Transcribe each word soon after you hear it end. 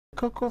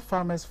Cocoa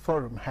Farmers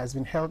Forum has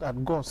been held at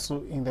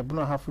Goaso in the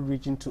Brong-Ahafo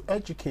region to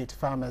educate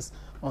farmers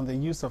on the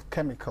use of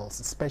chemicals,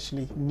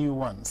 especially new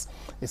ones.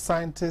 A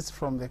scientist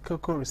from the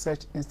Cocoa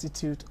Research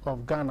Institute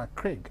of Ghana,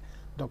 CRIG,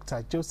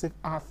 Dr. Joseph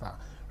Arthur,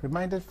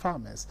 reminded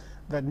farmers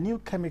that new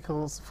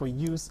chemicals for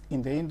use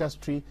in the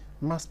industry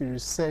must be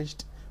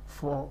researched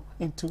for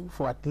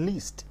at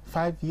least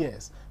 5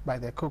 years by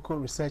the Cocoa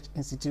Research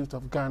Institute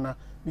of Ghana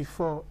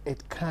before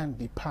it can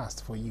be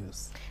passed for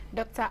use.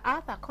 Dr.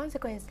 Arthur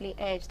consequently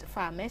urged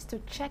farmers to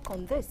check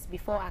on this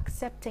before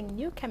accepting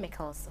new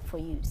chemicals for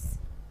use.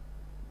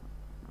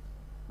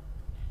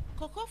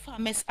 Cocoa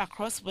farmers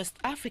across West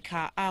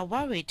Africa are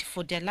worried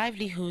for their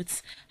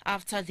livelihoods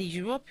after the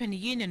European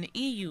Union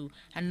 (EU)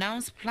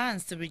 announced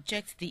plans to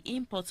reject the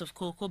import of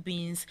cocoa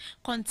beans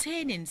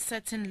containing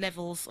certain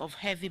levels of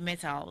heavy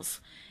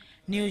metals.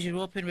 New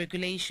European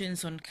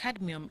regulations on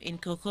cadmium in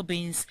cocoa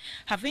beans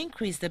have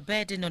increased the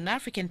burden on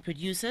African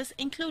producers,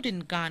 including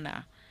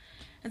Ghana.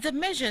 The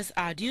measures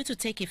are due to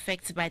take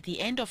effect by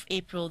the end of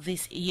April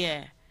this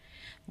year.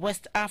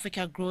 West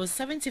Africa grows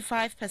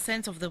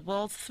 75% of the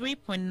world's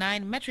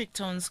 3.9 metric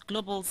tons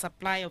global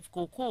supply of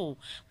cocoa,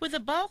 with the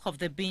bulk of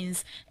the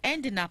beans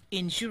ending up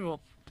in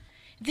Europe.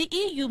 The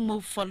EU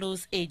move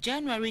follows a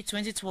January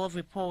 2012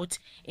 report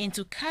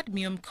into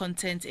cadmium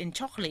content in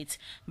chocolate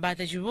by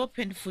the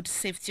European Food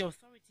Safety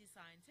Authority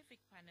Scientific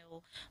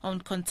Panel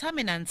on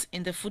Contaminants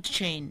in the Food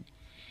Chain.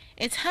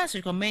 It has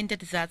recommended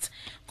that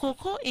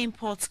cocoa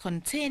imports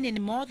containing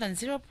more than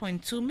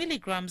 0.2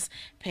 milligrams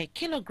per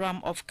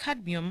kilogram of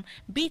cadmium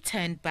be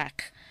turned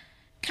back.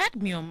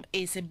 Cadmium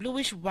is a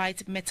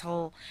bluish-white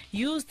metal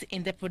used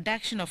in the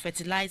production of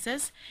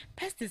fertilizers,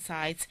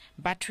 pesticides,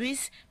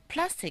 batteries,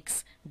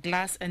 plastics,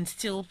 glass and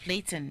steel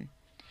plating.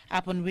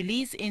 Upon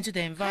release into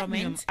the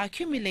environment,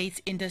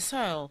 accumulates in the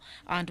soil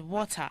and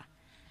water.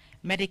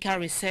 Medical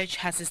research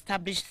has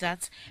established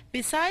that,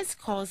 besides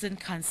causing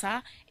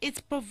cancer,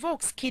 it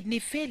provokes kidney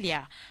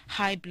failure,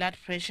 high blood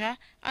pressure,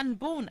 and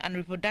bone and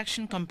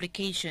reproduction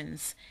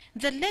complications.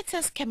 The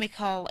latest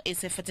chemical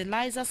is a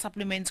fertilizer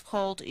supplement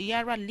called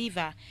Yara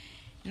Liver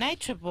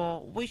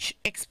Nitrable, which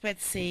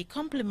experts say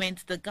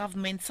complements the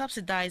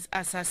government-subsidized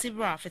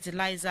Asasibra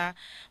fertilizer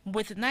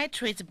with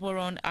nitrate,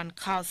 boron, and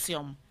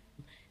calcium.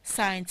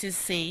 Scientists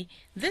say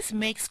this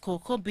makes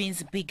cocoa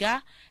beans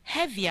bigger,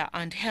 heavier,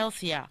 and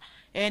healthier,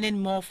 earning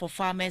more for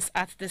farmers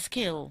at the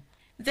scale.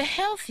 The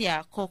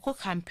Healthier Cocoa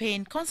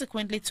campaign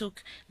consequently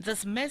took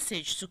this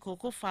message to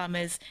cocoa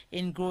farmers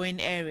in growing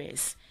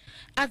areas.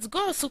 At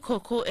Goaso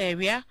cocoa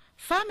area,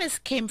 farmers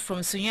came from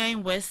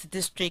Sunyain West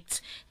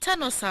District,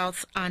 Tano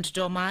South, and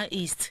Doma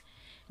East.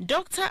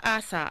 Dr.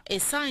 Arthur, a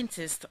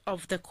scientist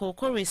of the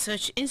Cocoa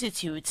Research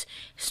Institute,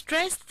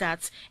 stressed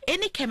that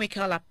any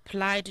chemical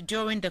applied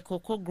during the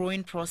cocoa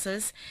growing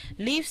process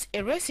leaves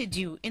a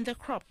residue in the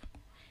crop.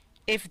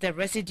 If the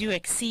residue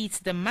exceeds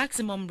the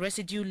maximum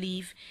residue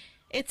leave,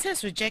 it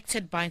is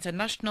rejected by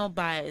international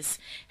buyers,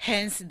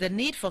 hence the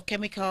need for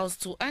chemicals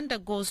to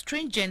undergo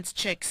stringent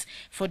checks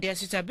for their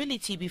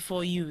suitability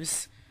before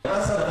use.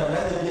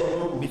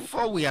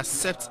 Before we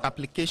accept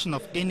application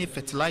of any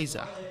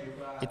fertilizer,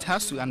 it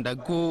has to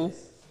undergo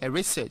a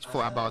research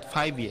for about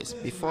 5 years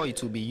before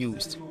it will be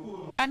used.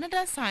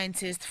 Another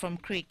scientist from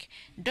CRIG,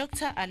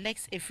 Dr.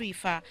 Alex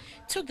Efrifa,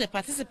 took the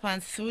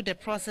participants through the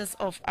process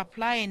of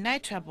applying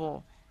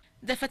nitrable.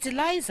 The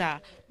fertilizer,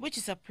 which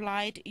is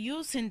applied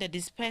using the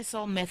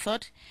dispersal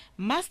method,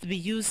 must be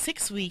used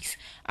 6 weeks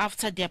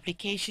after the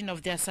application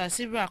of the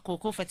Asasibra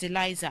cocoa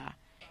fertilizer.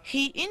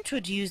 He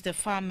introduced the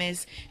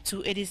farmers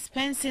to a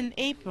dispensing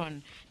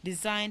apron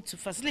designed to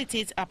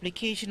facilitate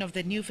application of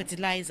the new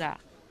fertilizer.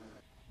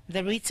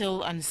 The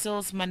retail and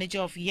sales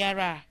manager of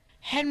Yara,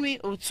 Henry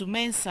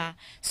Otumensa,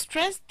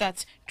 stressed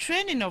that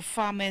training of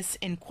farmers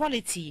in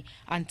quality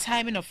and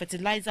timing of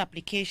fertilizer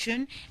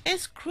application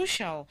is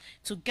crucial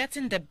to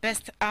getting the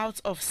best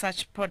out of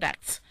such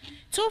products.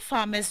 2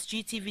 farmers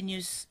GTV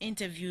News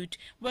interviewed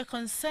were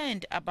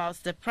concerned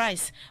about the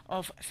price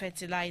of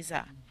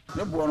fertilizer.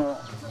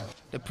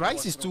 The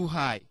price is too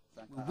high.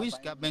 We wish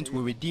government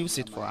will reduce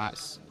it for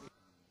us.